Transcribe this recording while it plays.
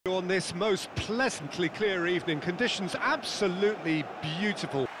on this most pleasantly clear evening. Conditions absolutely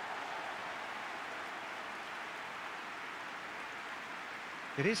beautiful.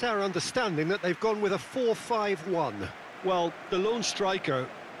 It is our understanding that they've gone with a 4-5-1. Well, the lone striker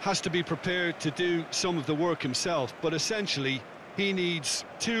has to be prepared to do some of the work himself, but essentially he needs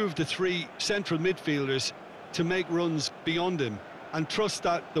two of the three central midfielders to make runs beyond him and trust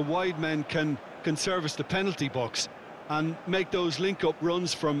that the wide men can service the penalty box and make those link-up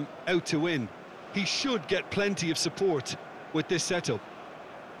runs from out to in. He should get plenty of support with this setup.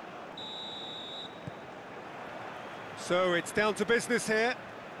 So it's down to business here.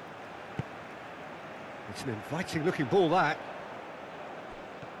 It's an inviting-looking ball, that.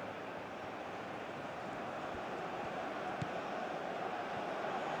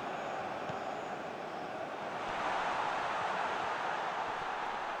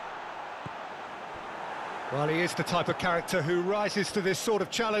 Well, he is the type of character who rises to this sort of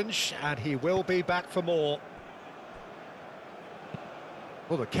challenge, and he will be back for more.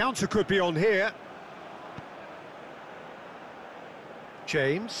 Well, the counter could be on here.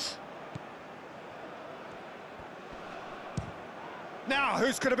 James. Now,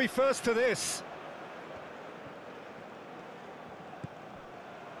 who's going to be first to this?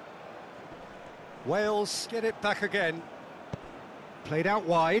 Wales get it back again. Played out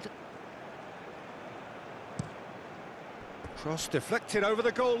wide. Cross deflected over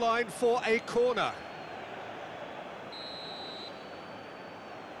the goal line for a corner.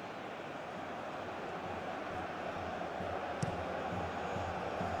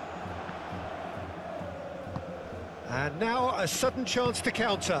 And now a sudden chance to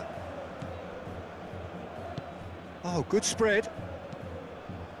counter. Oh, good spread.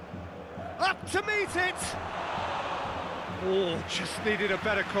 Up to meet it! Oh, just needed a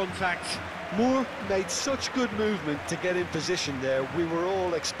better contact. Moore made such good movement to get in position there. We were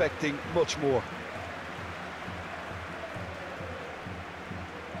all expecting much more.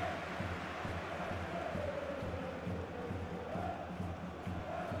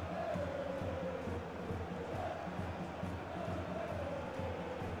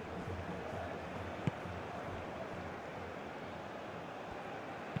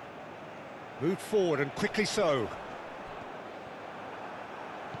 Moved forward and quickly so.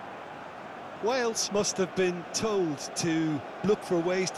 Wales must have been told to look for ways